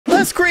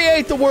Let's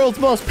create the world's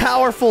most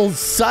powerful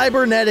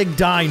cybernetic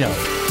dino.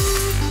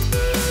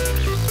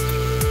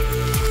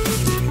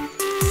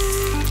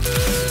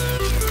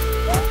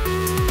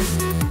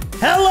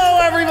 Hello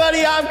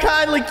everybody, I'm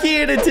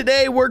Keyin, and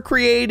today we're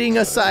creating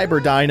a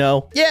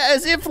CyberDino. Yeah,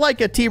 as if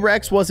like a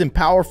T-Rex wasn't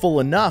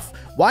powerful enough,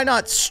 why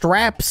not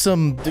strap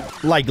some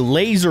like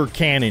laser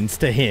cannons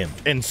to him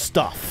and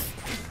stuff?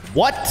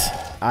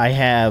 What? I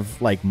have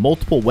like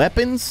multiple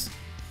weapons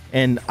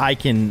and I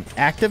can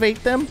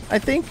activate them, I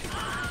think.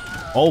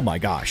 Oh my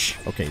gosh.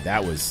 Okay,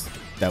 that was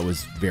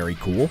very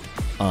cool.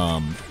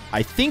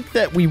 I think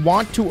that we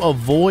want to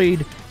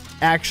avoid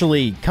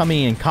actually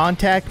coming in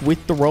contact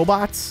with the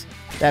robots.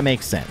 That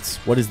makes sense.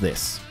 What is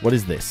this? What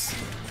is this?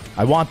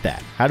 I want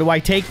that. How do I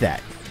take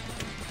that?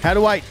 How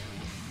do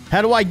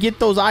I get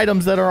those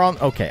items that are on?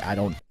 Okay, I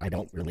don't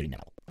really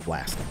know.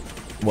 Blast them.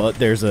 Well,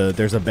 there's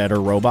a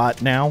better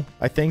robot now,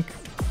 I think.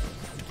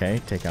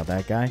 Okay, take out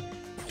that guy.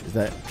 Is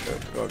that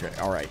okay?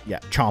 All right. Yeah,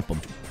 chomp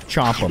him.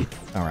 Chomp him.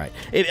 All right.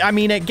 I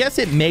mean, I guess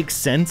it makes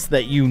sense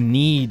that you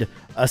need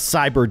a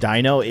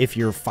CyberDino if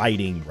you're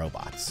fighting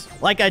robots.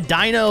 Like a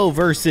dino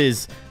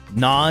versus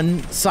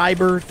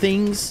non-cyber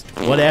things,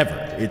 whatever.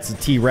 It's a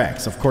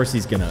T-Rex. Of course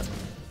he's gonna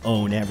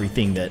own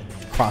everything that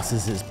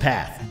crosses his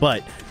path.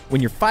 But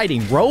when you're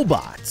fighting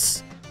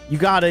robots, you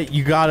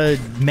gotta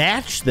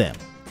match them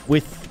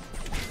with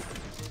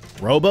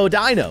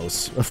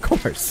robo-dinos, of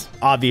course.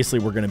 Obviously,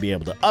 we're gonna be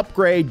able to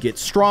upgrade, get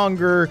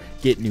stronger,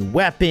 get new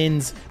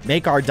weapons,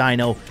 make our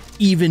dino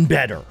even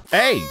better.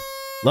 Hey,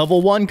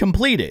 level 1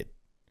 completed.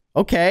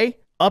 Okay.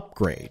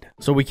 Upgrade.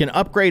 So we can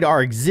upgrade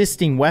our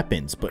existing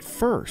weapons, but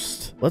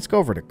first, let's go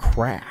over to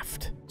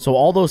craft. So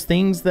all those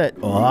things that,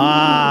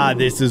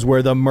 this is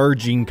where the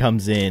merging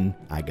comes in.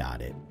 I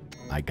got it.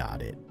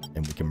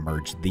 And we can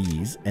merge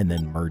these and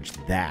then merge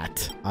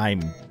that.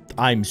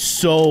 I'm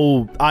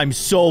so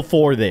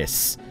for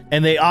this.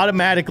 And they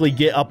automatically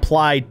get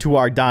applied to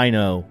our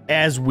dino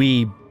as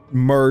we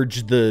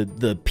merge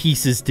the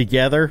pieces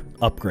together.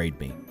 Upgrade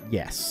me.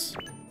 Yes.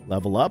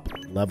 Level up,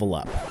 level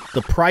up.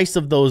 The price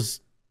of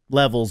those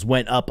levels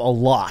went up a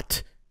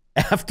lot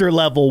after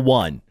level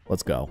 1.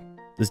 Let's go.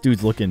 This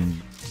dude's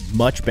looking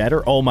much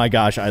better. Oh my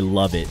gosh, I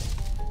love it.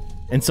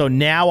 And so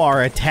now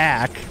our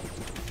attack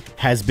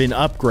has been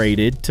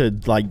upgraded to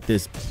like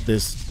this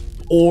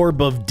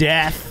orb of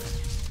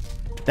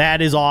death.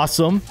 That is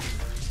awesome.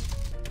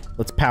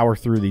 Let's power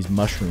through these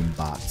mushroom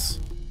bots.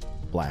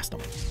 Blast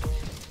them.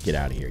 Get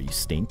out of here, you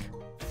stink.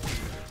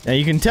 Now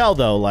you can tell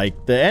though,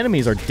 like the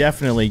enemies are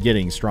definitely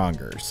getting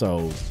stronger.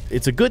 So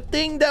it's a good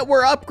thing that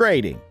we're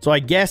upgrading. So I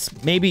guess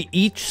maybe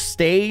each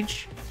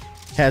stage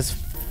has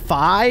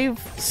 5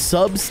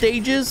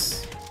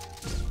 sub-stages.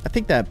 I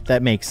think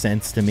that makes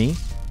sense to me.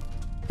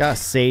 Gotta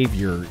save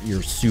your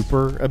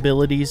super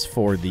abilities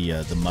for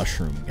the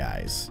mushroom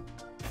guys.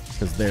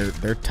 Because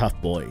they're tough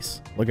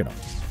boys. Look at them.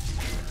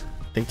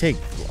 They take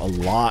a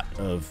lot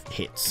of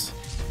hits.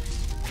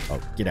 Oh,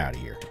 get out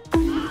of here.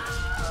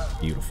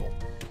 Beautiful.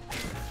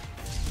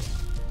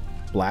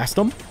 Blast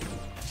him.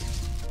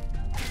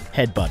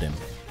 Headbutt him.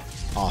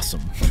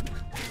 Awesome.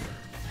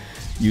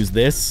 Use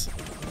this.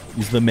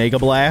 Use the Mega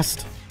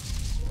Blast.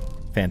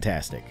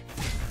 Fantastic.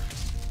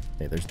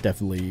 Okay, there's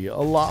definitely a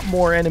lot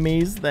more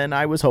enemies than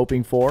I was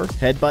hoping for.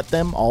 Headbutt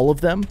them, all of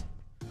them.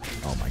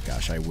 Oh my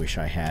gosh, I wish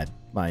I had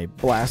my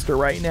blaster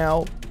right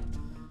now.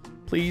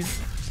 Please,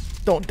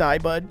 don't die,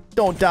 bud.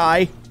 Don't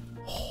die.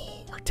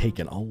 Oh, we're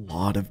taking a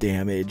lot of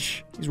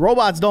damage. These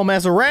robots don't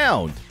mess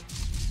around.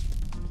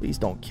 Please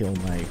don't kill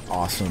my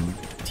awesome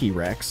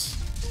T-Rex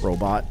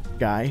robot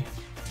guy.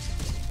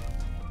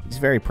 He's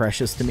very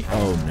precious to me.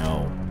 Oh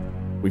no.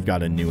 We've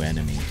got a new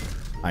enemy.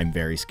 I'm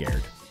very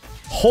scared.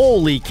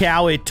 Holy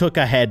cow, it took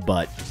a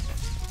headbutt.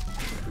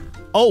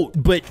 Oh,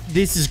 but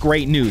this is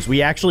great news.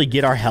 We actually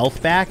get our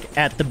health back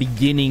at the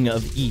beginning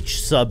of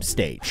each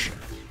sub-stage.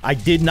 I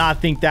did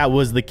not think that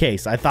was the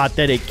case. I thought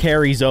that it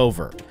carries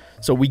over.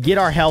 So we get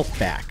our health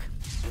back.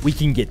 We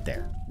can get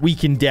there. We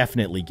can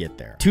definitely get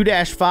there.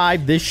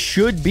 2-5, this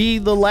should be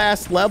the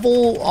last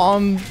level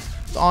on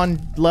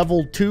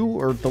level 2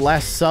 or the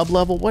last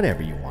sub-level,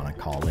 whatever you want to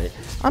call it.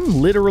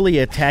 I'm literally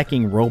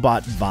attacking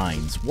robot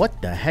vines.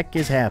 What the heck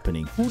is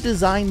happening? Who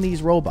designed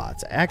these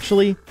robots?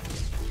 Actually,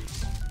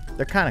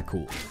 they're kind of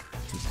cool,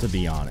 to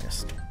be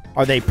honest.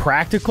 Are they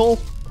practical?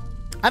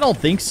 I don't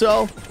think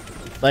so.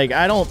 Like,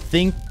 I don't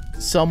think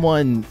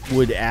someone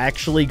would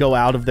actually go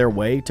out of their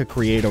way to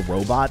create a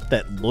robot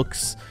that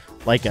looks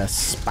like a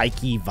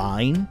spiky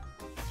vine.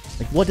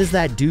 Like, what does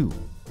that do?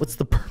 What's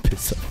the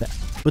purpose of that?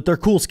 But they're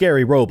cool,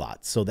 scary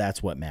robots, so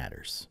that's what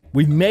matters.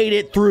 We've made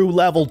it through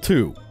level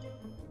 2.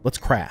 Let's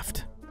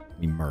craft.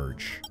 We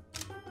merge.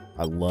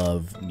 I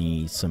love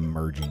me some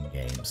merging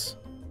games.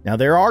 Now,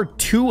 there are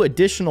 2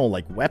 additional,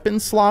 like, weapon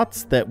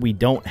slots that we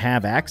don't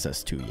have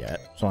access to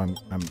yet, so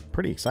I'm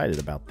pretty excited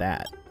about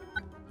that.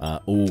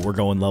 Oh, we're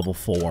going level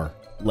 4.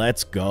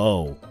 Let's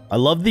go. I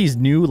love these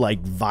new,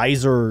 like,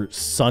 visor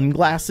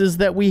sunglasses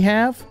that we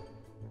have.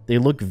 They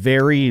look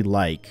very,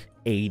 like,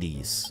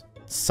 80s.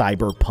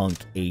 Cyberpunk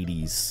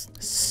 80s.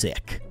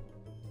 Sick.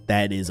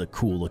 That is a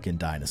cool looking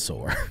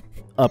dinosaur.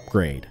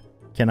 Upgrade.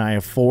 Can I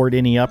afford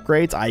any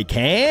upgrades? I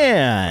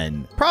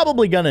can.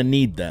 Probably gonna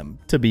need them,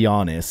 to be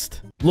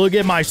honest. Look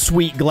at my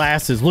sweet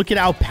glasses. Look at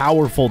how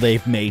powerful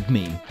they've made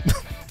me.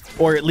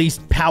 Or at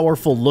least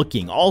powerful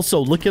looking.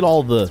 Also, look at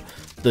all the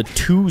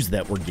twos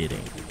that we're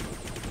getting.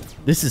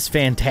 This is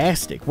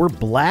fantastic. We're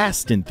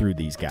blasting through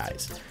these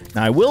guys.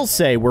 Now, I will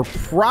say we're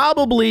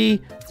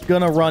probably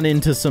gonna run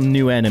into some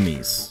new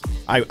enemies.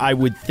 I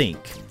would think.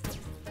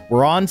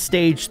 We're on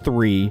stage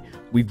 3.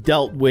 We've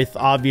dealt with,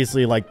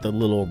 obviously, like the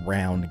little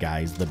round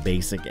guys, the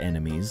basic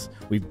enemies.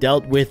 We've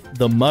dealt with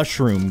the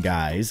mushroom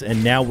guys,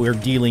 and now we're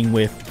dealing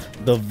with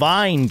the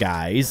vine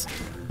guys,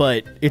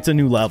 but it's a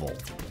new level.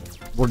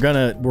 We're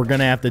gonna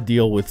have to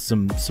deal with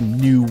some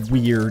new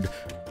weird,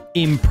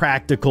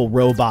 impractical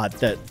robot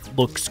that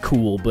looks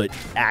cool, but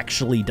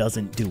actually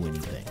doesn't do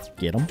anything.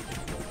 Get him?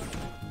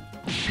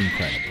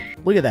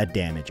 Incredible. Look at that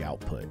damage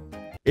output.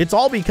 It's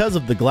all because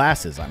of the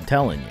glasses, I'm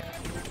telling you.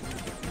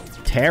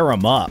 Tear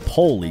them up.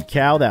 Holy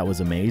cow, that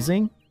was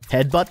amazing.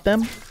 Headbutt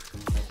them.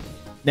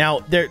 Now,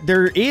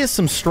 there is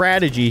some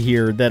strategy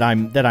here that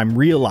I'm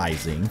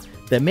realizing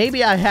that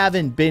maybe I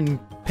haven't been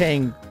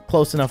paying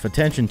close enough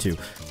attention to.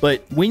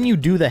 But when you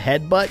do the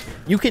headbutt,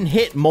 you can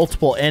hit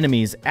multiple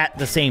enemies at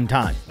the same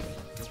time,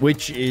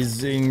 which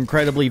is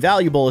incredibly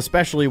valuable,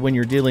 especially when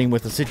you're dealing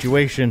with a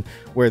situation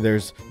where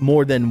there's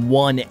more than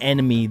one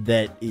enemy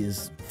that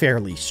is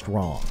fairly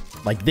strong.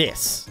 Like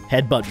this.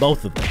 Headbutt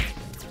both of them.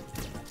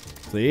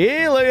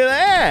 See? Look at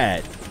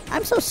that!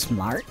 I'm so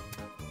smart.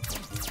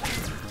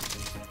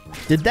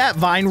 Did that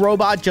vine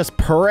robot just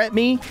purr at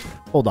me?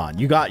 Hold on.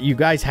 You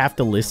guys have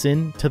to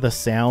listen to the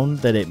sound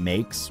that it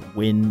makes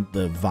when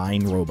the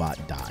vine robot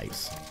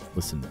dies.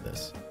 Listen to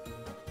this.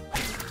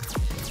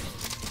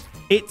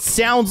 It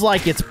sounds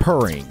like it's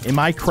purring. Am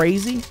I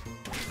crazy?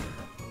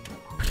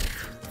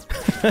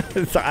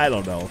 I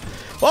don't know.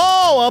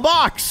 Oh, a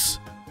box!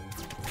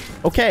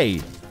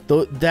 Okay.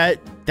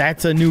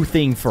 That's a new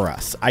thing for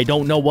us. I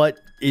don't know what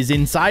is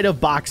inside of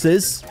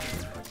boxes,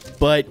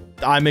 but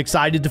I'm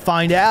excited to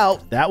find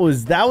out. That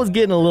was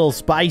getting a little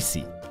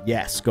spicy.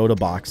 Yes, go to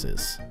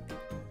boxes.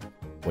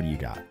 What do you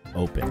got?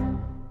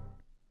 Open.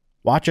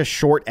 Watch a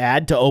short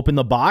ad to open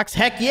the box?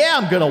 Heck yeah,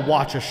 I'm gonna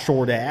watch a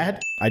short ad.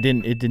 It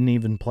didn't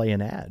even play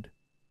an ad.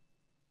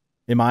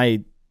 Am I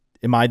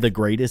the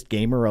greatest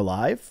gamer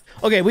alive?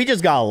 Okay, we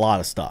just got a lot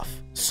of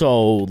stuff.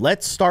 So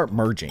let's start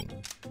merging.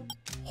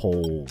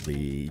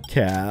 Holy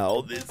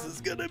cow, this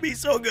is gonna be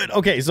so good.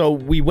 Okay, so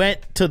we went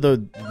to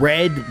the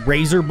red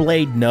razor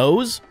blade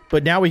nose,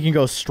 but now we can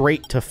go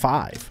straight to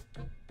 5.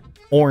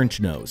 Orange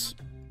nose,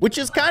 which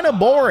is kind of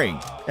boring,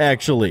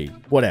 actually.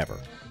 Whatever.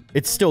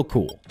 It's still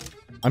cool.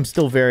 I'm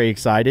still very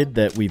excited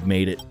that we've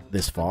made it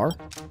this far.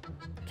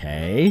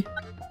 Okay.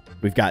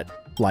 We've got,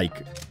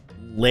 like,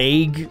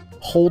 leg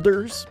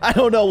holders. I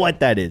don't know what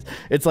that is.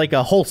 It's like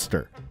a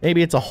holster.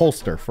 Maybe it's a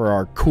holster for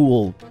our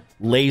cool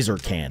laser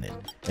cannon.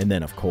 And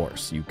then, of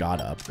course, you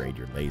gotta upgrade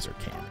your laser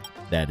cannon.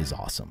 That is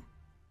awesome.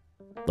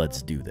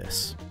 Let's do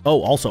this.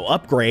 Oh, also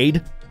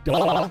upgrade.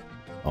 Oh,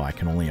 I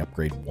can only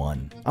upgrade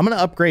 1. I'm gonna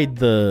upgrade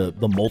the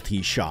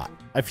multi-shot.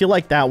 I feel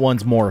like that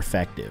one's more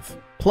effective.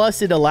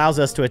 Plus, it allows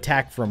us to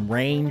attack from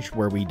range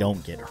where we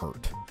don't get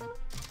hurt.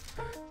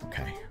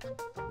 Okay,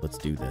 let's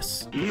do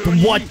this.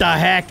 What the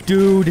heck,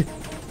 dude?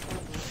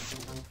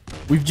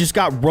 We've just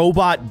got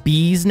robot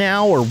bees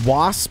now, or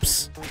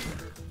wasps.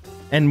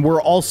 And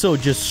we're also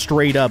just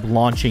straight up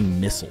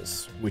launching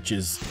missiles, which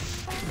is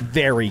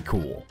very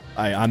cool.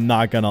 I'm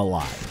not gonna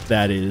lie.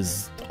 That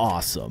is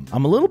awesome.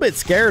 I'm a little bit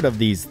scared of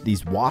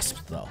these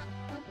wasps, though.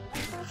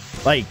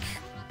 Like,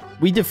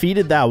 we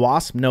defeated that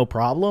wasp, no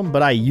problem,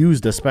 but I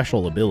used a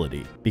special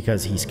ability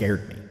because he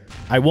scared me.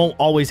 I won't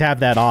always have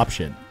that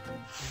option.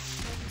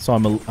 So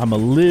I'm a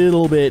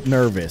little bit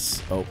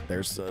nervous. Oh,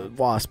 there's a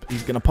wasp.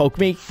 He's gonna poke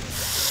me.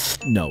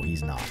 No,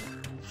 he's not.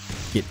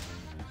 Get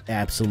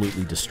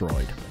absolutely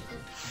destroyed.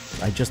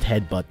 I just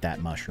headbutt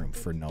that mushroom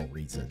for no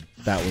reason.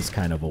 That was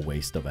kind of a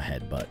waste of a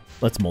headbutt.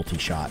 Let's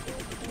multi-shot.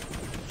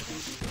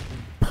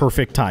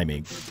 Perfect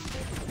timing.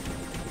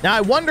 Now,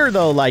 I wonder,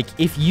 though, like,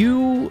 if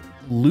you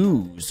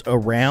lose a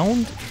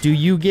round, do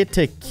you get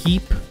to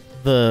keep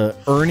the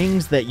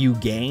earnings that you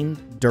gain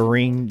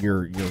during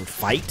your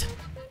fight?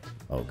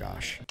 Oh,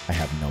 gosh. I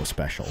have no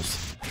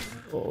specials.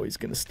 Oh, he's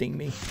gonna sting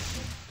me.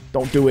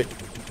 Don't do it.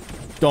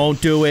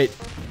 Don't do it.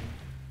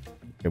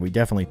 Okay, we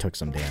definitely took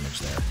some damage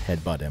there.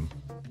 Headbutt him.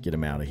 Get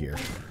him out of here.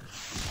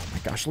 Oh my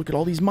gosh, look at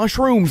all these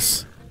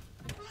mushrooms.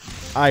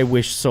 I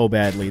wish so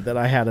badly that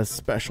I had a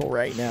special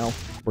right now.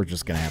 We're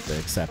just gonna have to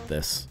accept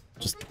this.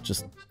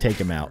 Just take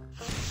him out.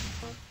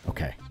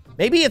 Okay.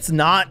 Maybe it's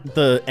not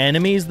the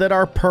enemies that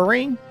are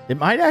purring. It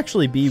might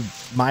actually be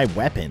my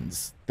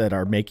weapons that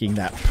are making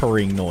that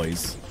purring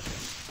noise,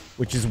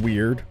 which is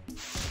weird.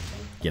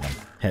 Get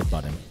him.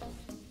 Headbutt him.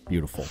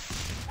 Beautiful.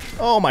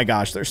 Oh my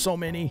gosh, there's so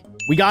many.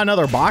 We got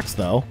another box,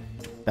 though.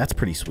 That's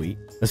pretty sweet.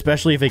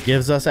 Especially if it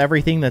gives us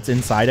everything that's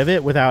inside of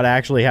it without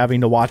actually having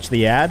to watch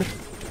the ad.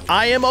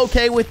 I am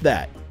okay with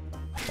that.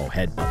 Oh,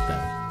 headbutt them.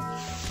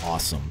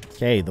 Awesome.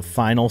 Okay, the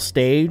final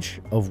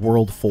stage of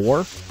World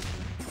 4.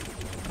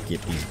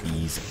 Get these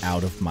bees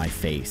out of my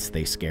face.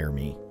 They scare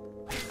me.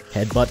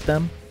 Headbutt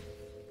them.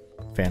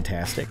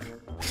 Fantastic.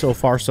 So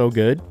far, so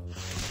good.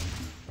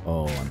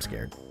 Oh, I'm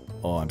scared.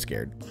 Oh, I'm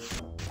scared.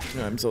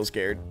 I'm so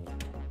scared.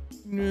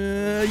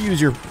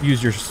 Use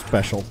your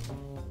special.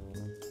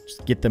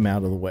 Just get them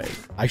out of the way.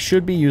 I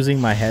should be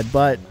using my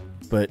headbutt,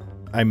 but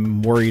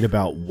I'm worried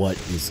about what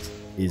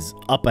is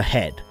up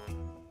ahead.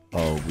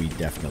 Oh, we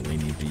definitely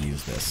need to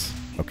use this.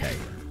 Okay,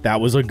 that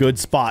was a good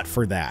spot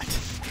for that.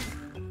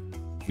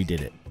 We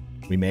did it.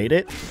 We made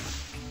it.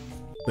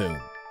 Boom.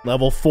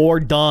 Level 4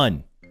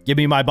 done. Give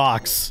me my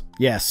box.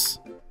 Yes.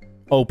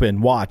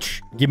 Open,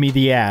 watch. Give me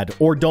the ad.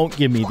 Or don't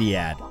give me the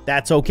ad.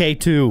 That's okay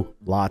too.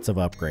 Lots of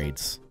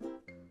upgrades.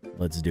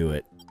 Let's do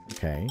it.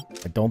 Okay.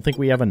 I don't think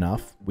we have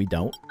enough. We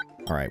don't.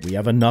 All right, we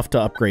have enough to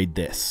upgrade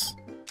this.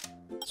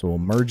 So we'll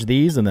merge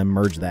these and then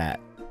merge that.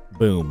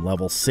 Boom.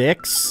 Level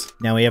 6.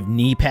 Now we have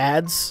knee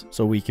pads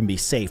so we can be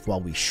safe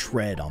while we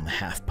shred on the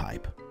half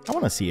pipe. I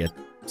want to see a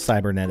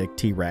cybernetic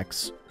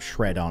T-Rex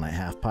shred on a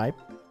half pipe.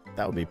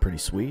 That would be pretty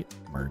sweet.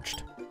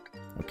 Merged.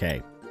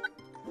 Okay.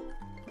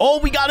 Oh,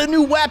 we got a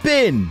new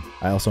weapon!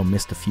 I also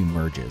missed a few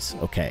merges.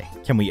 Okay.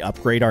 Can we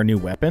upgrade our new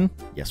weapon?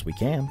 Yes, we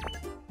can.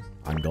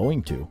 I'm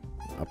going to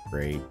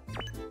upgrade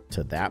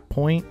to that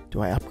point.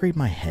 Do I upgrade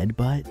my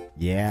headbutt?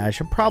 Yeah, I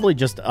should probably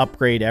just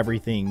upgrade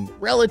everything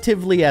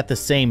relatively at the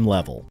same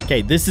level.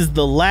 Okay, this is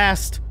the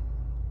last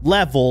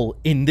level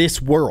in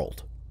this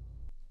world.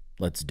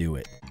 Let's do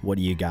it. What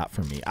do you got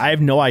for me? I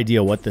have no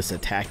idea what this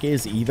attack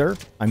is either.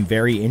 I'm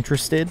very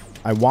interested.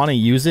 I want to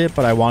use it,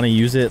 but I want to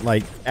use it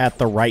like at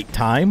the right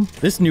time.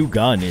 This new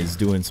gun is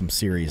doing some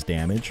serious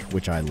damage,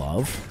 which I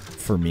love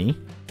for me.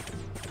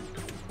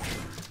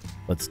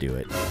 Let's do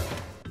it.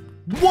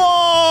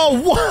 Whoa!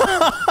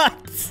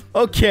 What?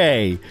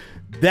 Okay,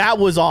 that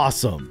was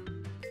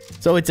awesome.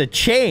 So it's a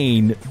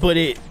chain, but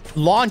it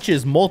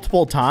launches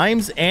multiple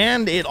times,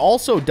 and it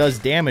also does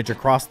damage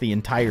across the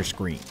entire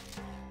screen.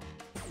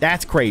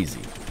 That's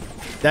crazy.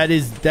 That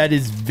is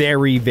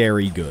very,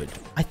 very good.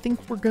 I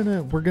think we're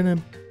gonna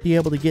be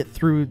able to get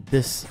through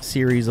this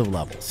series of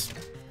levels.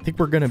 I think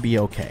we're gonna be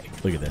okay.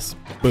 Look at this.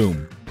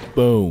 Boom,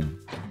 boom,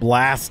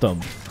 blast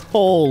them.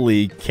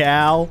 Holy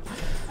cow!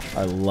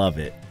 I love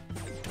it.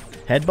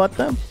 Headbutt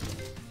them.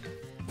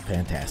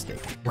 Fantastic.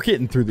 We're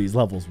getting through these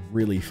levels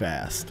really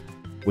fast,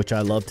 which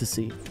I love to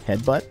see.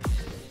 Headbutt.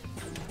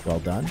 Well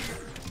done.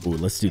 Ooh,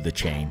 let's do the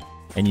chain.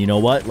 And you know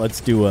what? Let's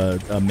do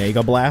a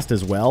Mega Blast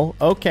as well.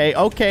 Okay,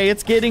 okay,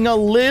 it's getting a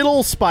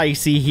little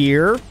spicy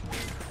here.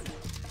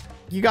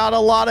 You got a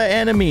lot of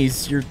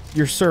enemies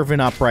you're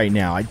serving up right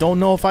now. I don't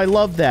know if I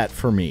love that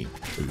for me.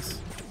 Please.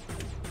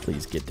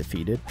 Please get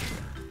defeated.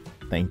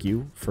 Thank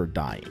you for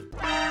dying.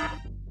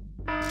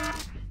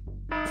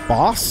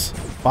 Boss?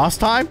 Boss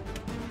time?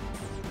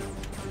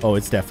 Oh,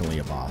 it's definitely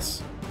a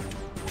boss.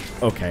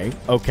 Okay,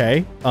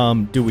 okay.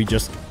 Do we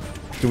just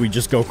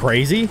go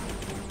crazy?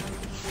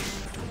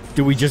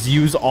 Do we just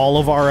use all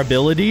of our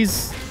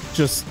abilities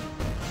just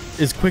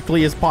as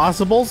quickly as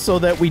possible so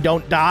that we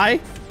don't die?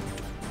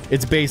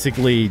 It's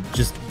basically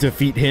just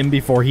defeat him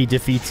before he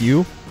defeats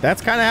you.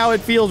 That's kind of how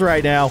it feels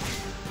right now.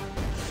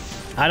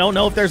 I don't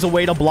know if there's a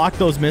way to block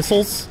those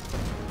missiles.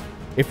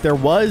 If there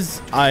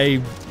was,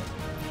 I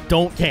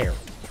don't care.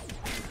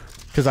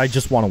 Because I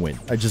just want to win.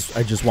 I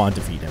just want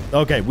to defeat him.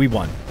 Okay, we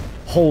won.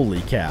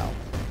 Holy cow.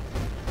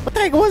 What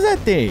the heck was that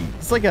thing?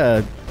 It's like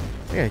a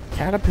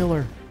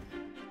caterpillar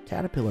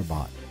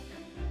bot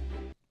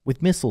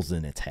with missiles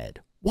in its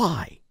head.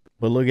 Why?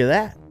 But look at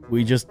that.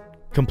 We just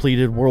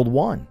completed World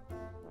 1.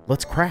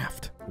 Let's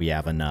craft. We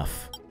have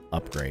enough.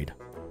 Upgrade.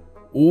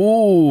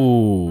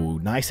 Ooh,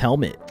 nice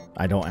helmet.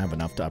 I don't have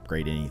enough to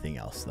upgrade anything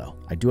else, though.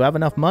 I do have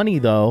enough money,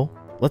 though.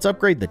 Let's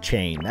upgrade the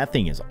chain. That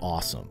thing is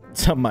awesome.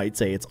 Some might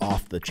say it's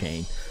off the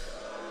chain.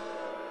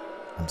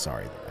 I'm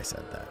sorry that I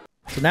said that.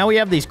 So now we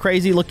have these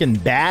crazy looking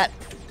bat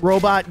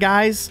robot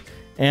guys,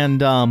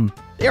 and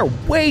they're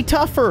way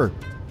tougher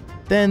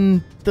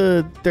than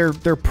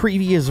their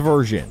previous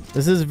version.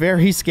 This is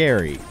very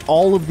scary.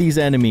 All of these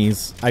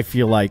enemies, I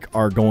feel like,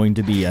 are going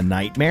to be a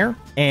nightmare,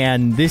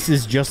 and this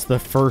is just the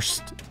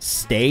first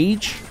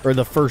stage, or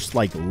the first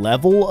like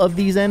level of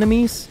these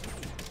enemies.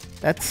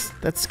 That's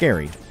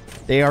scary.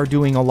 They are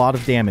doing a lot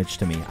of damage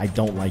to me. I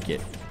don't like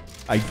it.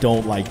 I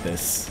don't like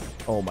this.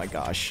 Oh my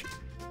gosh.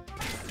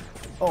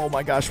 Oh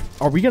my gosh.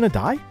 Are we gonna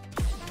die?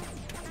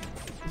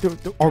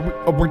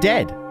 We're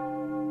dead.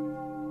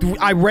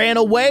 I ran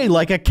away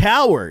like a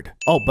coward.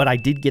 Oh, but I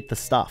did get the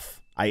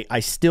stuff. I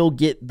still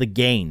get the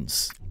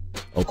gains.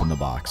 Open the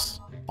box.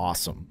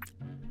 Awesome.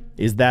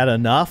 Is that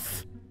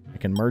enough? I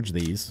can merge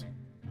these.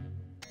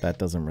 That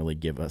doesn't really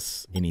give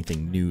us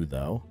anything new,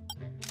 though.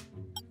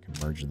 I can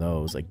merge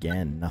those.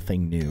 Again,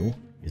 nothing new.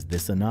 Is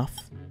this enough?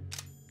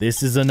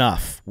 This is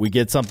enough. We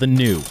get something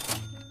new.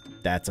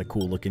 That's a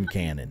cool looking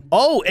cannon.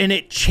 Oh, and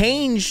it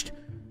changed.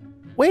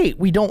 Wait,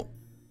 we don't.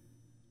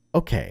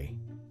 Okay.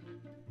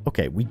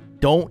 Okay, we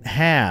don't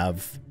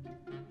have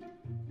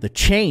the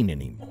chain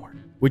anymore.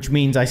 which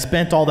means I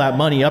spent all that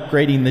money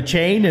upgrading the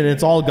chain and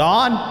it's all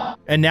gone.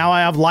 And now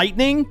I have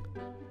lightning,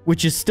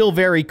 which is still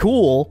very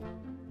cool,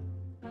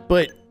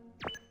 but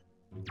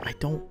I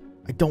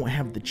don't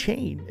have the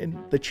chain, and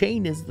the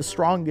chain is the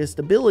strongest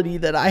ability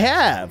that I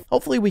have.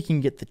 Hopefully we can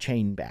get the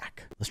chain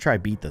back. Let's try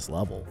beat this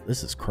level.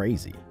 This is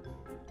crazy.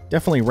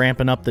 Definitely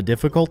ramping up the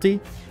difficulty.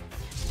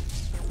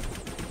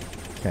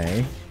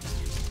 Okay.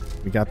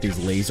 We got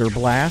these laser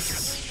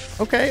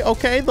blasts. Okay,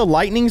 okay, the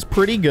lightning's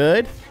pretty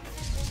good.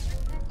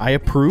 I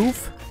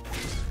approve.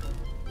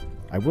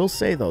 I will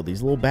say though,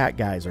 these little bat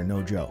guys are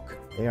no joke.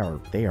 They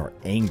are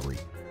angry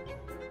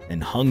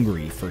and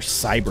hungry for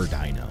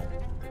CyberDino.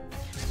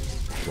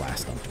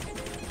 Blast them.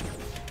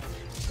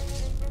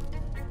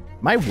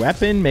 My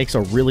weapon makes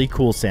a really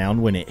cool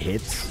sound when it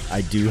hits,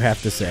 I do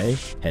have to say.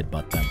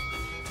 Headbutt them.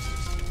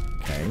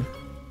 Okay.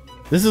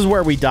 This is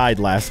where we died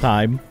last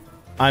time.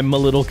 I'm a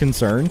little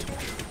concerned.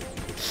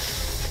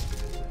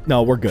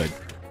 No, we're good.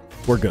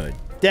 We're good.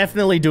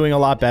 Definitely doing a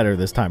lot better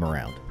this time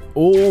around.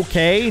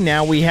 Okay,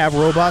 now we have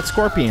robot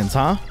scorpions,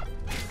 huh?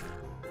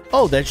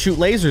 Oh, that shoot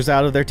lasers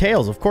out of their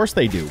tails. Of course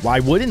they do. Why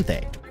wouldn't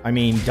they? I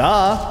mean,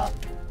 duh.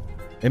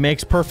 It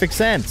makes perfect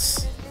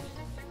sense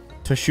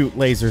to shoot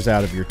lasers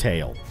out of your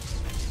tail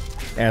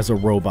as a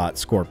robot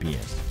scorpion.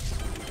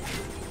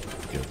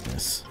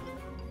 Goodness.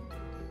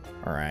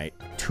 All right,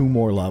 2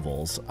 more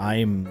levels.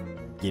 I'm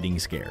getting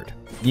scared.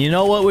 You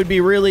know what would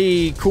be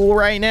really cool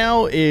right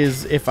now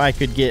is if I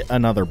could get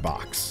another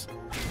box.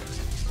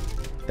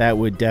 That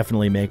would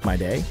definitely make my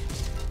day.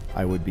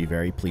 I would be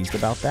very pleased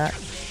about that.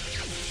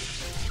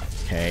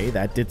 Okay,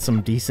 that did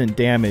some decent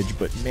damage,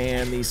 but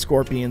man, these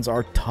scorpions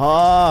are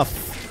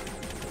tough.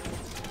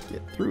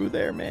 Get through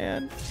there,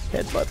 man.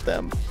 Headbutt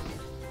them.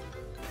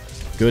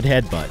 Good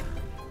headbutt.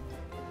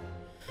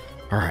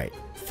 All right,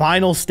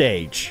 final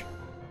stage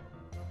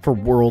for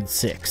World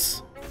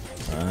 6.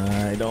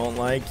 I don't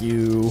like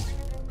you.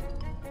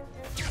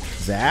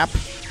 Zap.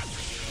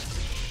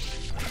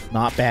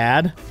 Not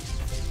bad.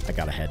 I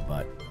got a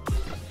headbutt.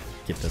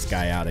 Get this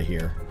guy out of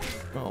here.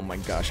 Oh my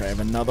gosh, I have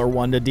another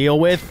one to deal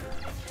with.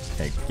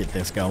 Okay, get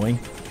this going.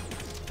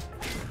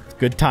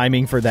 Good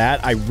timing for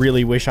that. I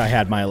really wish I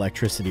had my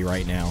electricity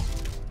right now.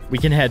 We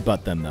can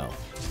headbutt them, though.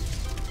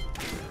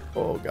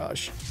 Oh,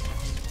 gosh.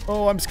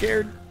 Oh, I'm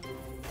scared.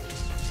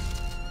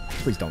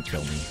 Please don't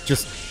kill me.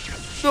 Just...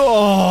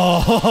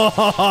 Oh!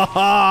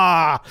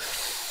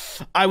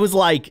 I was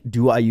like,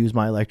 do I use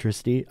my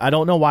electricity? I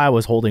don't know why I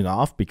was holding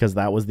off, because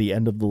that was the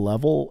end of the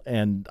level,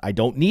 and I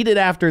don't need it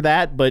after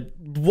that, but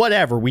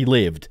whatever. We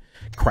lived.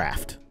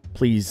 Craft.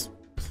 Please,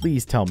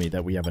 please tell me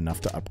that we have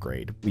enough to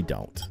upgrade. We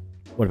don't.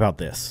 What about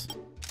this?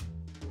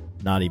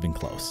 Not even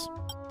close.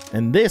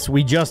 And this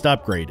we just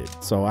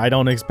upgraded, so I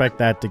don't expect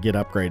that to get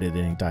upgraded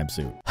anytime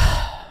soon.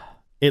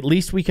 At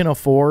least we can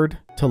afford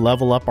to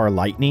level up our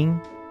lightning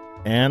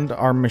and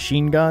our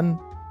machine gun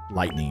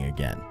lightning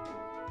again.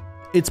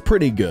 It's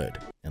pretty good.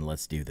 And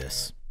let's do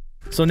this.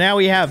 So now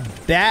we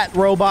have bat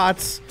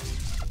robots,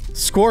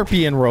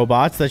 scorpion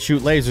robots that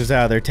shoot lasers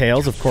out of their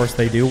tails. Of course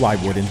they do. Why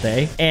wouldn't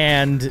they?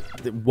 And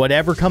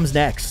whatever comes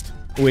next,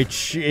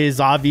 which is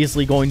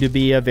obviously going to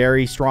be a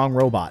very strong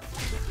robot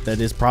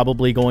that is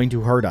probably going to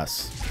hurt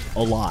us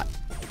a lot.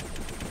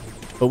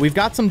 But we've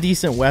got some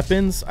decent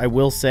weapons. I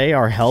will say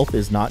our health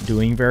is not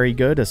doing very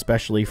good,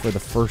 especially for the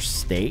first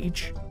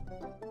stage.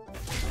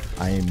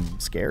 I am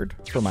scared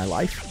for my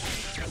life.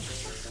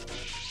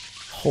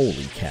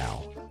 Holy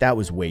cow. That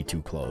was way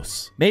too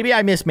close. Maybe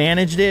I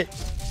mismanaged it.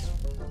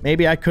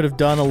 Maybe I could have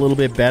done a little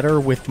bit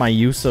better with my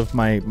use of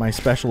my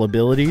special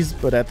abilities,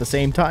 but at the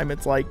same time,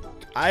 it's like,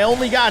 I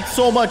only got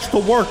so much to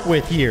work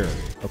with here.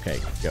 Okay,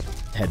 yep,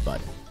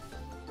 headbutt.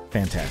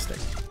 Fantastic.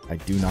 I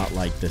do not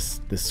like this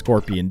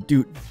scorpion.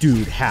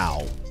 Dude,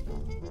 how?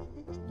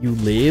 You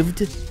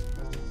lived?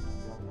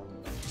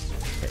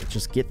 Okay,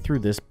 just get through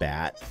this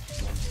bat.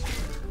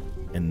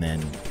 And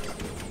then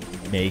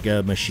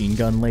mega machine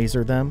gun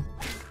laser them.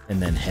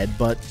 And then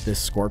headbutt this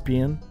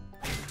scorpion.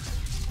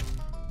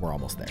 We're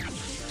almost there.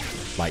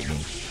 Lightning.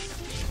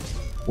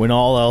 When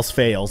all else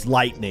fails,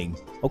 lightning.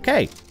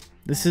 Okay.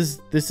 This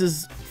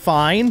is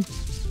fine.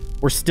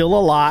 We're still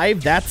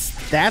alive.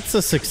 That's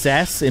a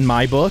success in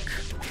my book.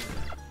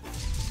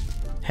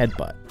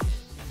 Headbutt.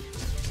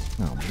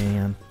 Oh,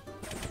 man.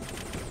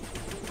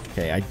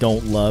 Okay, I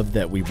don't love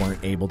that we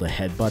weren't able to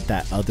headbutt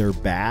that other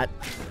bat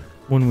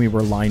when we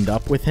were lined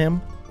up with him.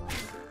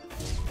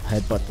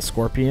 Headbutt the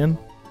scorpion.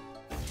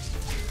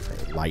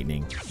 Okay,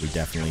 lightning. We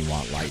definitely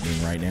want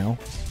lightning right now.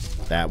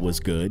 That was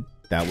good.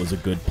 That was a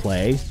good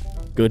play.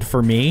 Good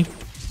for me.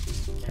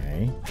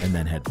 Okay, and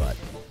then headbutt.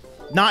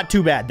 Not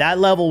too bad. That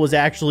level was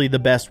actually the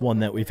best one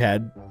that we've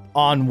had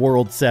on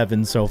World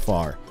 7 so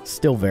far.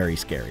 Still very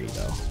scary,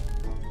 though.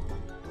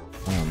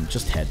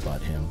 Just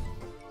headbutt him.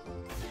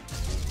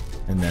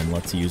 And then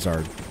let's use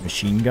our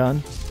machine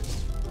gun.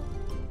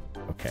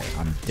 Okay,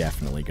 I'm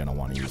definitely going to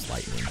want to use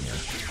lightning here.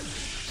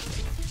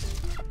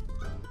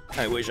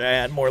 I wish I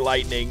had more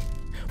lightning.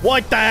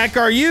 What the heck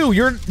are you?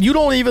 You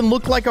don't even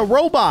look like a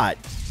robot.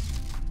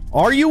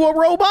 Are you a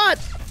robot?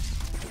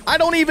 I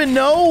don't even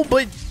know,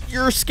 but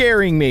you're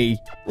scaring me.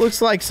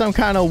 Looks like some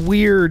kind of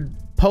weird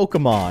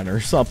Pokemon or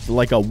something,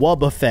 like a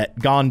Wobbuffet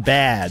gone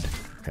bad.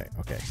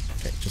 Okay.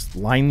 Just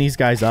line these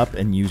guys up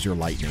and use your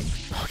lightning.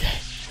 Okay.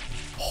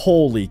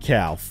 Holy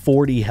cow,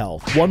 40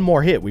 health. One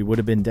more hit, we would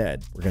have been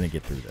dead. We're gonna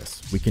get through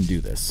this. We can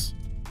do this.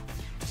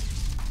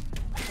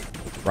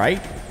 Right?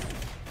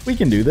 We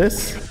can do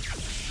this.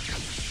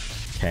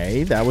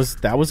 Okay, that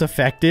was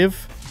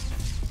effective.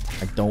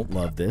 I don't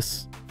love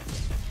this.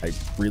 I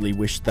really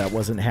wish that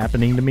wasn't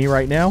happening to me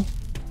right now.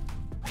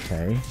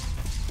 Okay.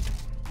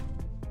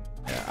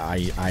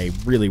 I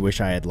really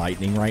wish I had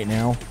lightning right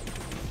now.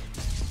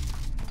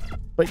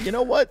 But you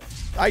know what?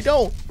 I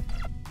don't.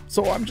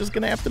 So I'm just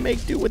going to have to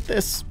make do with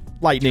this.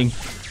 Lightning.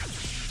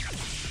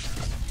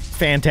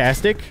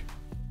 Fantastic.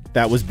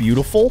 That was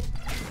beautiful.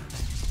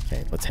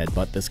 Okay, let's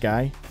headbutt this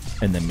guy.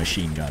 And then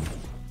machine gun.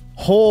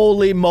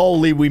 Holy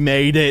moly, we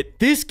made it.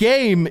 This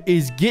game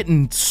is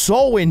getting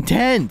so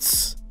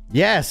intense.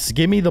 Yes,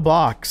 give me the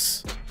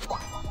box.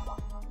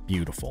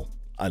 Beautiful.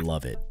 I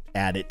love it.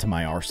 Add it to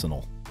my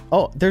arsenal.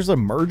 Oh, there's a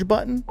merge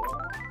button?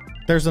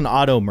 There's an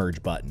auto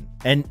merge button.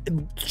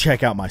 And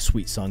check out my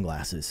sweet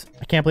sunglasses.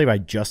 I can't believe I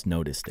just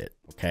noticed it.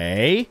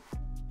 Okay.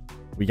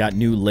 We got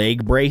new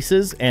leg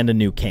braces and a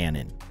new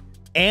cannon.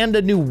 And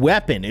a new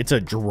weapon. It's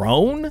a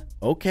drone?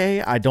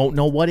 Okay, I don't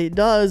know what it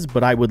does,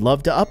 but I would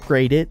love to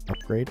upgrade it.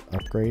 Upgrade.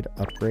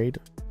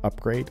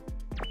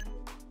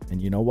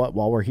 And you know what?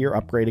 While we're here,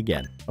 upgrade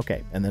again.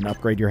 Okay, and then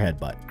upgrade your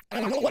headbutt.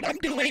 I don't know what I'm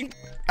doing.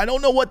 I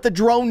don't know what the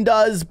drone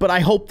does, but I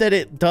hope that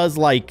it does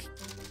like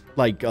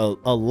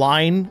a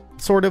line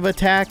sort of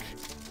attack.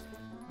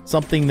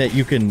 Something that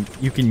you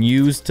can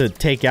use to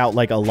take out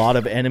like a lot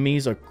of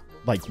enemies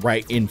like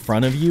right in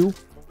front of you.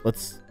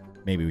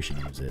 Maybe we should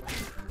use it.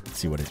 Let's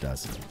see what it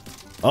does.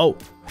 Oh,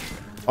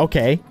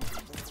 okay.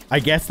 I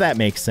guess that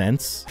makes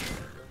sense.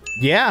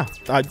 Yeah,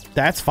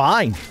 that's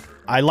fine.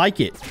 I like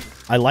it.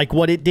 I like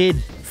what it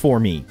did for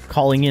me.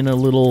 Calling in a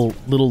little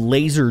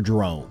laser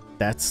drone.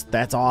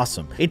 That's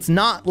awesome. It's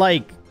not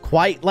like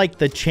quite like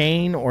the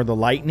chain or the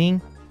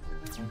lightning,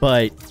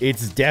 but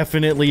it's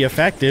definitely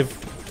effective.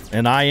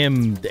 And I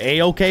am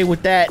A-okay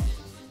with that.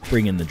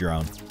 Bring in the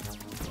drone.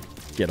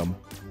 Get him.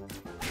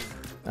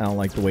 I don't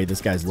like the way this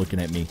guy's looking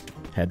at me.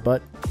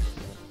 Headbutt.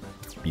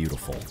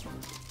 Beautiful.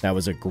 That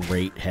was a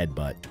great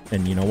headbutt.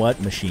 And you know what?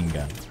 Machine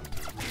gun.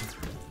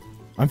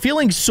 I'm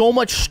feeling so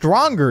much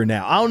stronger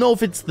now. I don't know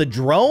if it's the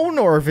drone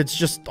or if it's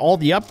just all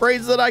the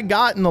upgrades that I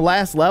got in the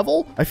last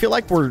level. I feel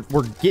like we're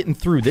getting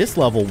through this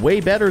level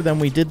way better than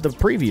we did the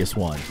previous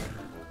one.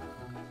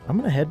 I'm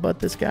going to headbutt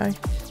this guy.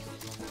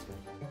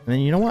 And then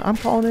you know what? I'm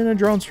calling in a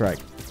drone strike.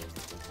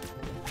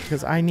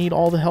 Because I need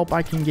all the help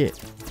I can get.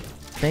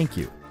 Thank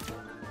you.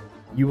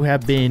 You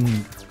have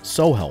been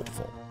so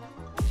helpful.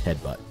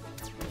 Headbutt.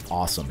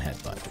 Awesome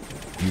headbutt.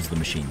 Use the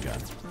machine gun.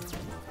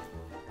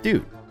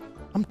 Dude,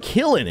 I'm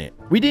killing it.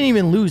 We didn't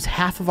even lose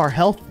half of our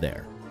health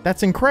there.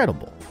 That's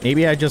incredible.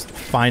 Maybe I just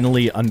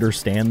finally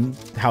understand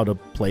how to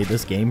play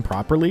this game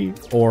properly,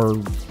 or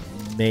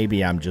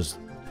maybe I'm just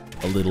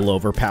a little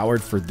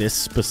overpowered for this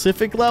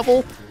specific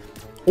level,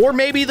 or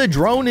maybe the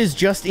drone is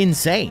just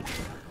insane.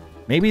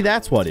 Maybe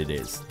that's what it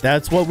is.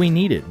 That's what we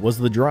needed, was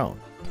the drone.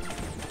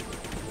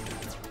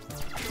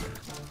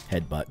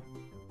 Headbutt.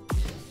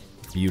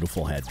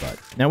 Beautiful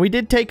headbutt. Now, we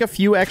did take a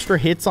few extra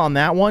hits on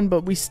that one,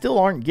 but we still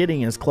aren't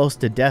getting as close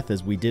to death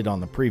as we did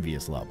on the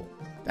previous level.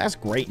 That's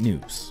great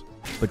news.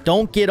 But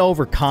don't get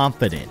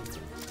overconfident.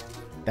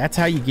 That's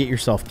how you get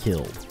yourself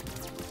killed.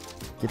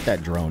 Get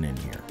that drone in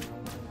here.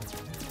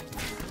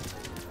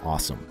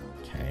 Awesome.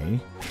 Okay.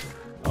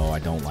 Oh, I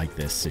don't like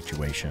this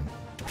situation.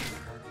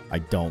 I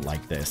don't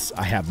like this.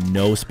 I have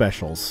no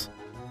specials.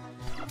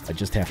 I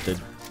just have to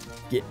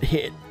get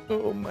hit.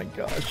 Oh my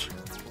gosh.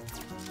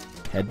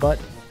 Headbutt.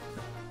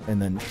 And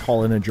then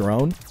call in a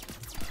drone.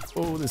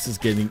 Oh, this is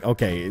getting...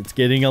 Okay, it's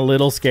getting a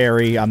little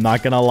scary. I'm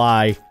not gonna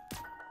lie.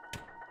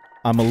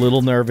 I'm a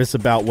little nervous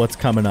about what's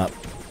coming up.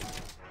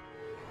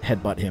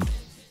 Headbutt him.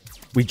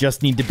 We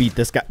just need to beat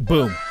this guy.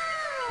 Boom.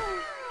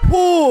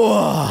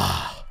 Whew.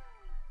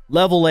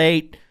 Level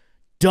 8.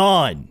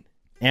 Done.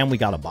 And we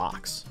got a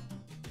box.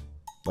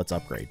 Let's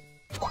upgrade.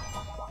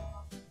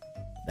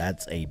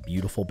 That's a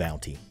beautiful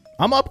bounty.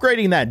 I'm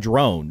upgrading that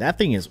drone. That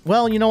thing is...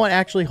 Well, you know what?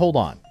 Actually, hold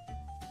on.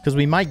 Because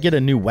we might get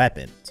a new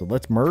weapon. So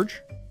let's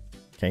merge.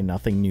 Okay,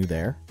 nothing new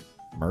there.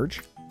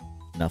 Merge.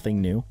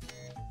 Nothing new.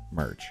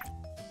 Merge.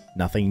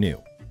 Nothing new.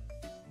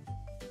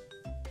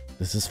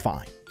 This is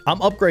fine. I'm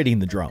upgrading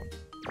the drone.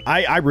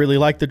 I really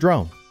like the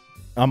drone.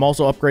 I'm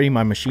also upgrading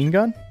my machine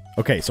gun.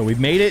 Okay, so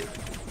we've made it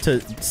to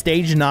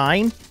stage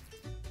 9.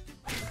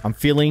 I'm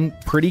feeling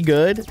pretty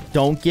good.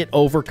 Don't get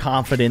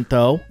overconfident,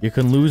 though. You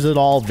can lose it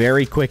all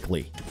very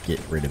quickly. Get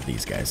rid of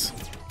these guys.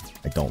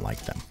 I don't like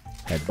them.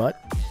 Headbutt.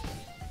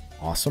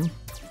 Awesome.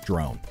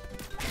 Drone.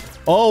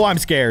 Oh, I'm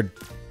scared.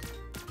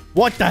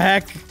 What the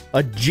heck?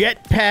 A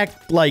jetpack,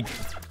 like,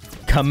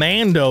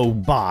 commando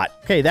bot.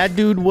 Okay, that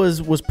dude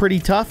was pretty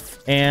tough,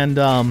 and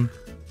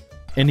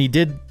he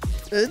did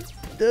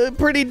a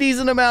pretty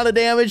decent amount of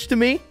damage to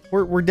me.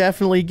 We're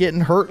definitely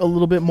getting hurt a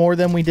little bit more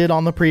than we did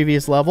on the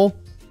previous level.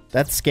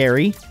 That's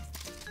scary.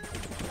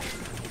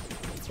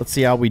 Let's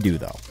see how we do,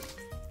 though.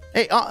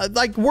 Hey,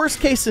 like, worst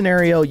case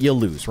scenario, you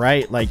lose,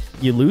 right? Like,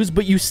 you lose,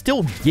 but you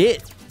still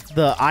get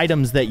the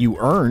items that you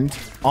earned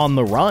on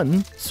the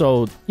run.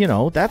 So, you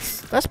know,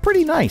 that's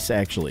pretty nice,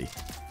 actually.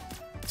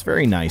 It's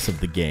very nice of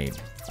the game,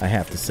 I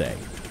have to say.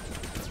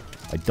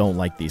 I don't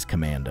like these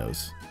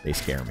commandos. They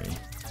scare me.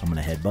 I'm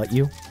gonna headbutt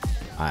you.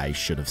 I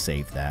should have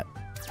saved that.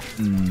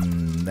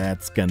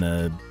 That's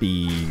gonna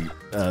be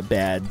a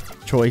bad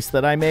choice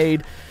that I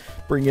made.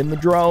 Bring in the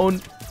drone.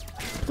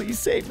 Please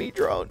save me,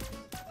 drone.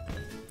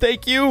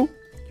 Thank you.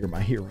 You're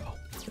my hero.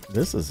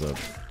 This is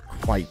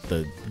quite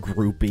the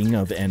grouping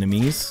of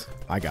enemies.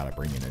 I gotta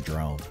bring in a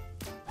drone.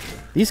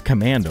 These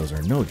commandos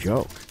are no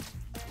joke.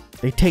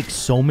 They take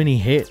so many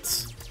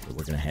hits.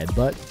 We're gonna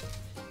headbutt.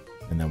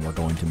 And then we're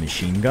going to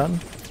machine gun.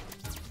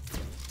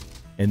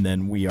 And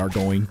then we are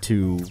going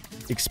to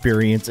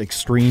experience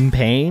extreme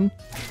pain.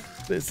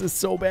 This is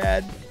so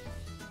bad.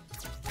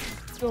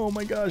 Oh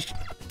my gosh.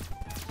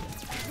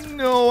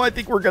 No, I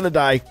think we're gonna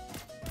die.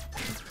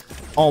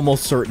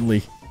 Almost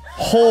certainly.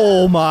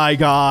 Oh my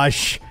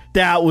gosh.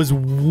 That was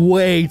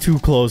way too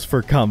close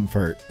for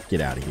comfort.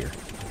 Get out of here.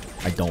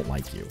 I don't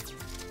like you.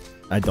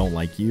 I don't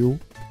like you.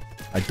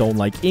 I don't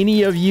like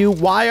any of you.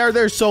 Why are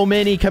there so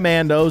many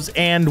commandos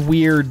and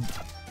weird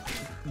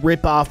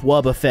rip-off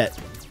Wubba Fett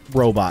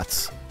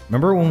robots?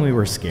 Remember when we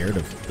were scared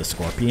of the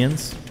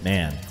scorpions?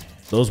 Man,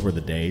 those were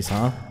the days,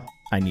 huh?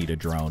 I need a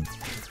drone.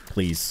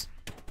 Please.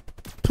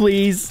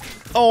 Please.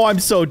 Oh, I'm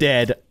so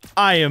dead.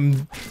 I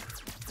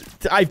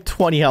have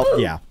 20 health.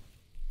 Yeah.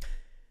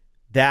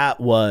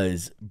 That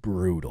was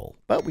brutal.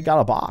 But we got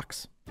a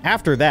box.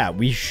 After that,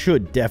 we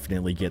should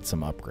definitely get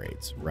some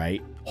upgrades,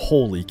 right?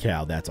 Holy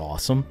cow, that's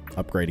awesome.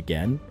 Upgrade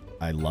again.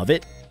 I love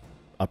it.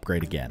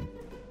 Upgrade again.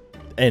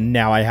 And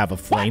now I have a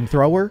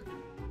flamethrower.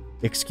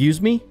 Excuse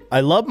me?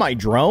 I love my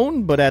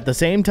drone, but at the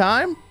same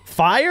time,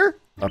 fire?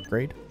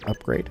 Upgrade,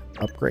 upgrade,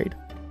 upgrade,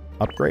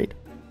 upgrade,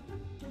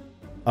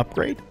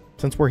 upgrade.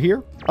 Since we're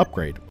here,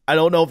 upgrade. I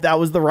don't know if that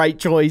was the right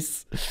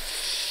choice.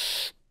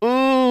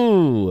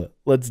 Ooh,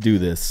 let's do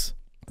this.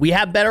 We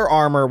have better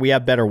armor. We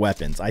have better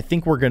weapons. I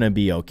think we're going to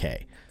be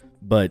okay.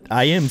 But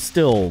I am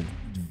still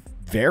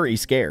very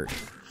scared.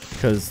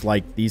 Because,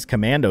 like, these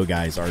commando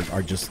guys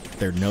are just,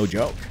 they're no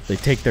joke. They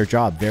take their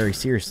job very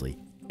seriously.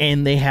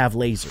 And they have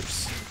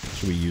lasers.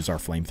 Should we use our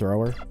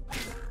flamethrower?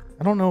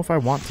 I don't know if I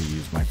want to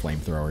use my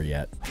flamethrower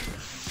yet.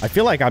 I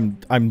feel like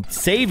I'm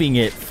saving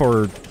it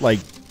for, like,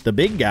 the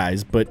big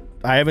guys, but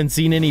I haven't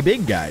seen any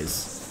big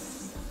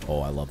guys. Oh,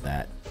 I love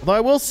that. Although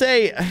I will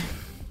say,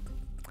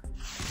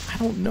 I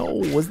don't know,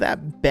 was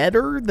that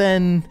better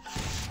than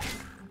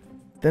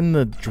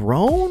the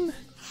drone?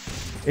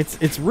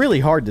 It's really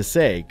hard to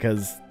say,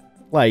 because,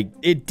 like,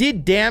 it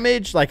did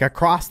damage, like,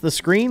 across the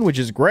screen, which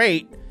is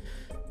great,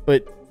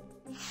 but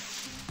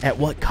at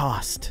what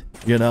cost,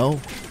 you know?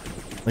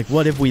 Like,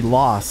 what have we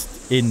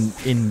lost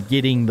in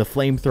getting the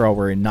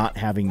flamethrower and not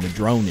having the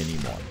drone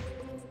anymore?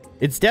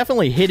 It's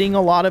definitely hitting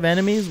a lot of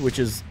enemies, which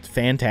is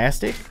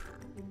fantastic.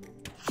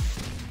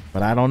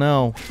 But I don't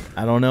know.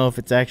 I don't know if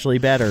it's actually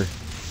better.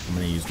 I'm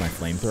going to use my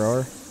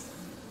flamethrower.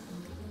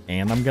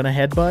 And I'm going to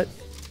headbutt.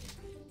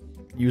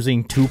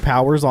 Using 2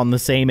 powers on the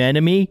same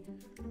enemy.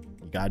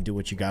 You got to do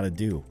what you got to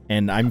do.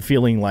 And I'm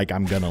feeling like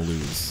I'm going to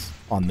lose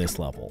on this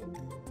level.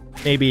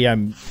 Maybe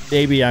I'm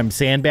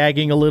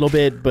sandbagging a little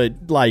bit, but,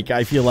 like,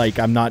 I feel like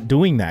I'm not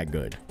doing that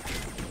good.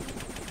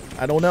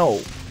 I don't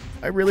know.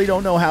 I really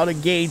don't know how to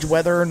gauge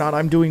whether or not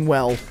I'm doing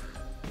well.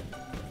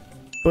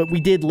 But we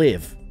did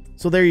live.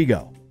 So there you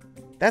go.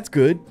 That's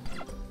good.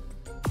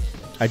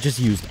 I just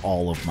used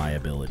all of my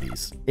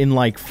abilities. In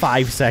like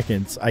 5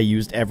 seconds, I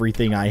used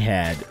everything I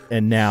had.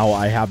 And now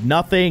I have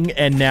nothing.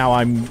 And now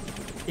I'm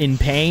in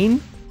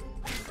pain.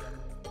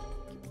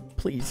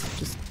 Please,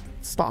 just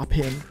stop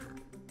him.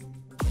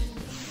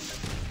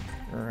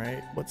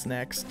 Alright, what's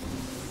next?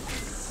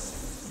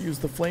 Use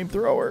the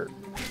flamethrower.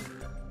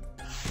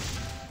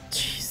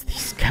 Jeez,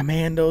 these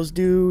commandos,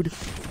 dude.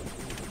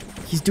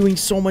 He's doing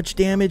so much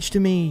damage to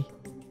me.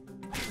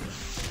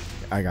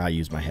 I gotta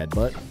use my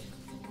headbutt.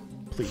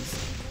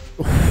 Please.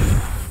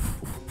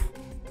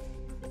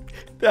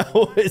 That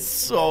was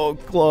so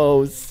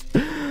close.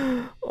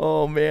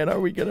 Oh man, are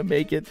we gonna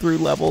make it through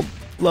level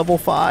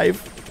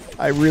 5?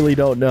 I really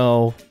don't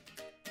know.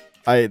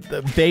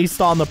 Based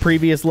on the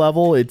previous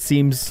level, it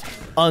seems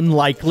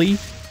unlikely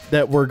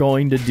that we're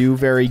going to do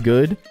very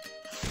good.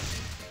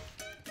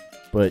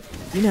 But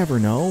you never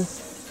know.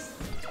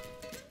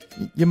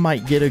 You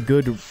might get a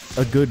good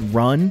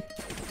run.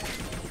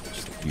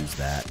 Just use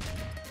that.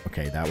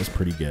 Okay, that was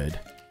pretty good.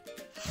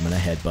 I'm gonna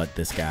headbutt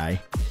this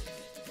guy.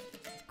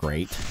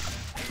 Great.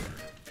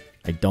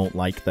 I don't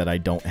like that I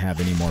don't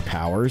have any more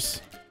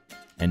powers.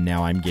 And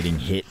now I'm getting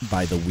hit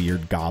by the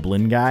weird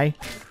goblin guy.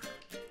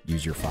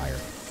 Use your fire.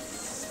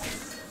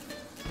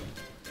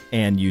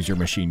 And use your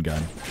machine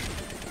gun.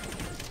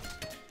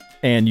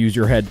 And use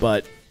your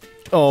headbutt.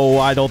 Oh,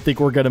 I don't think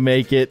we're gonna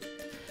make it.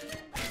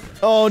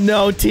 Oh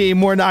no,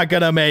 team, we're not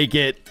gonna make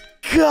it.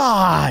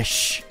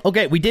 Gosh.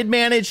 Okay, we did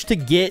manage to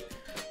get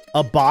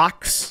a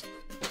box.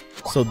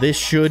 So this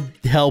should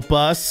help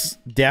us,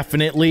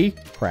 definitely.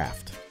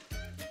 Craft.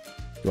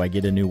 Do I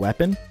get a new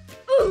weapon?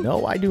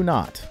 No, I do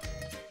not.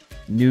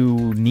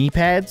 New knee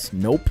pads?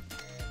 Nope.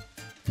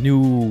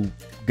 New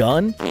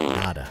gun?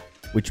 Nada.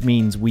 Which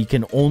means we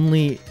can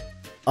only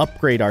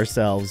upgrade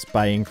ourselves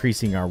by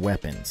increasing our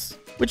weapons.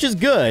 Which is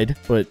good,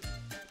 but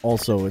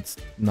also it's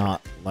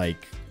not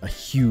like a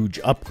huge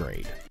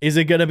upgrade. Is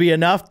it gonna be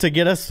enough to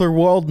get us through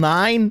World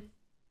 9?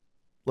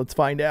 Let's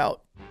find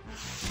out.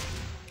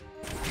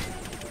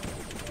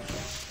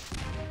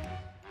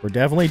 We're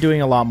definitely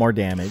doing a lot more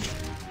damage.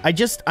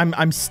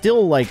 I'm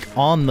still like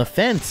on the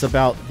fence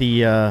about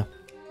the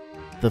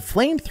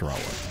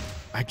flamethrower.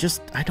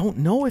 I don't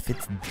know if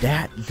it's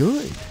that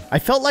good. I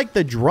felt like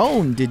the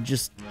drone did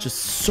just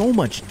so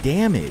much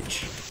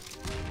damage.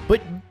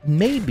 But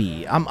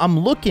maybe I'm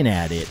looking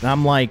at it and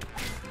I'm like,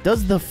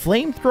 does the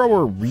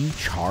flamethrower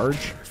recharge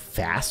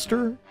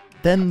faster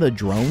than the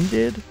drone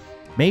did?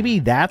 Maybe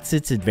that's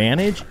its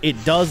advantage.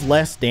 It does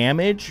less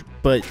damage,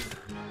 but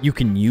you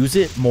can use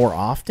it more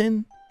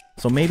often.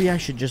 So maybe I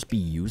should just be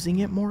using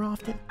it more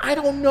often? I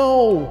don't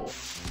know.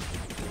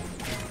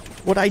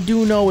 What I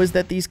do know is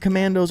that these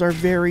commandos are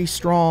very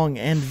strong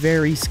and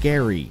very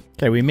scary.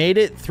 Okay, we made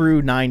it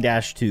through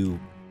 9-2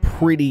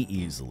 pretty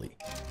easily.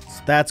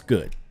 So that's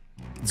good.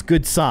 It's a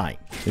good sign.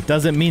 It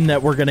doesn't mean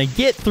that we're gonna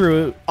get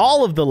through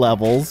all of the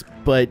levels,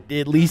 but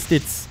at least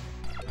it's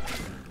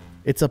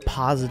a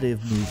positive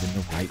move in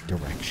the right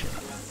direction.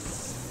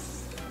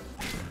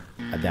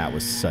 That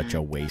was such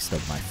a waste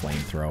of my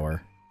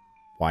flamethrower.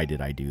 Why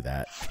did I do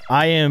that?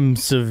 I am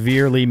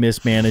severely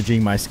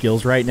mismanaging my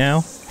skills right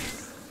now.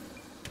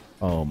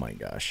 Oh my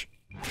gosh.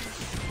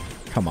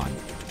 Come on.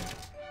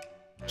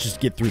 Just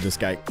get through this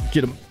guy.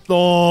 Get him.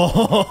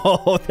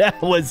 Oh,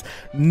 that was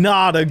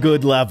not a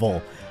good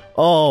level.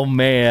 Oh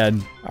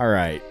man. All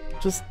right.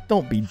 Just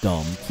don't be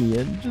dumb,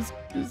 Keyin. Just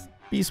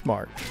be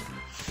smart.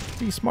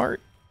 Be smart.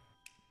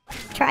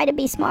 Try to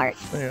be smart.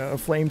 Yeah,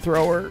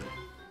 flamethrower.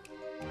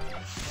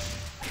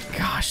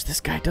 Gosh, this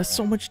guy does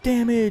so much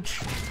damage.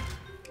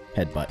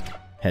 Headbutt.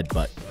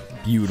 Headbutt.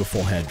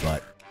 Beautiful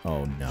headbutt.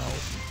 Oh no.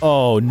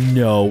 Oh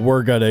no,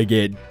 we're gonna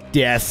get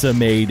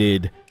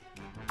decimated.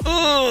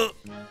 Ugh.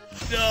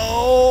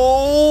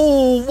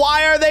 No!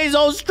 Why are they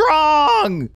so strong?